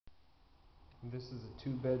This is a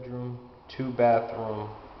 2-bedroom,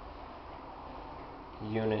 2-bathroom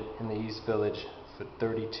unit in the East Village for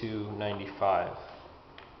 $32.95.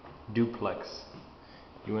 Duplex.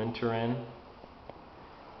 You enter in.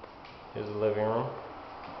 Here's the living room.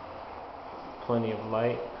 Plenty of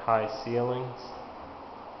light, high ceilings,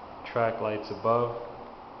 track lights above,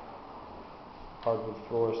 hardwood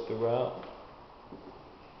floors throughout.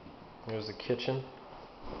 Here's the kitchen.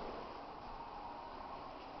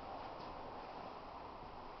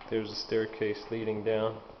 There's a staircase leading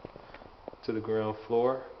down to the ground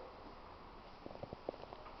floor.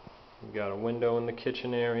 You've got a window in the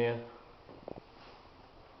kitchen area.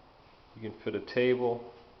 You can fit a table.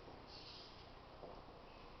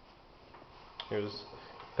 Here's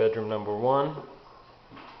bedroom number 1.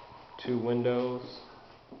 2 windows.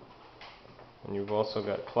 And you've also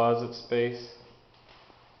got closet space.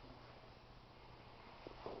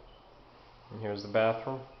 And here's the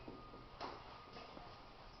bathroom.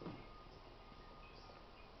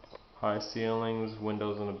 High ceilings,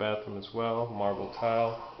 windows in the bathroom as well, marble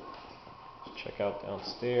tile. Let's check out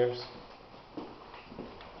downstairs.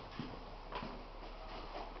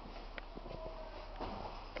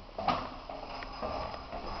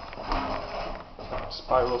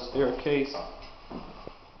 Spiral staircase.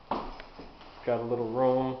 Got a little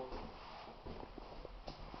room.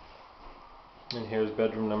 And here's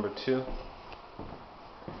bedroom number 2.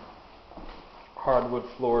 Hardwood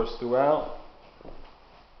floors throughout.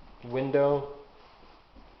 Window.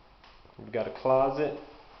 We've got a closet.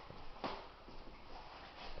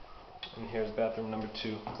 And here's bathroom number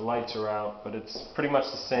 2. The lights are out, but it's pretty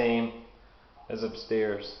much the same as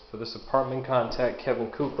upstairs. For this apartment, contact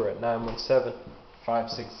Kevin Cooper at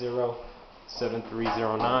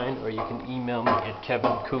 917-560-7309, or you can email me at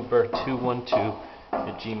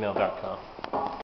kevincooper212@gmail.com.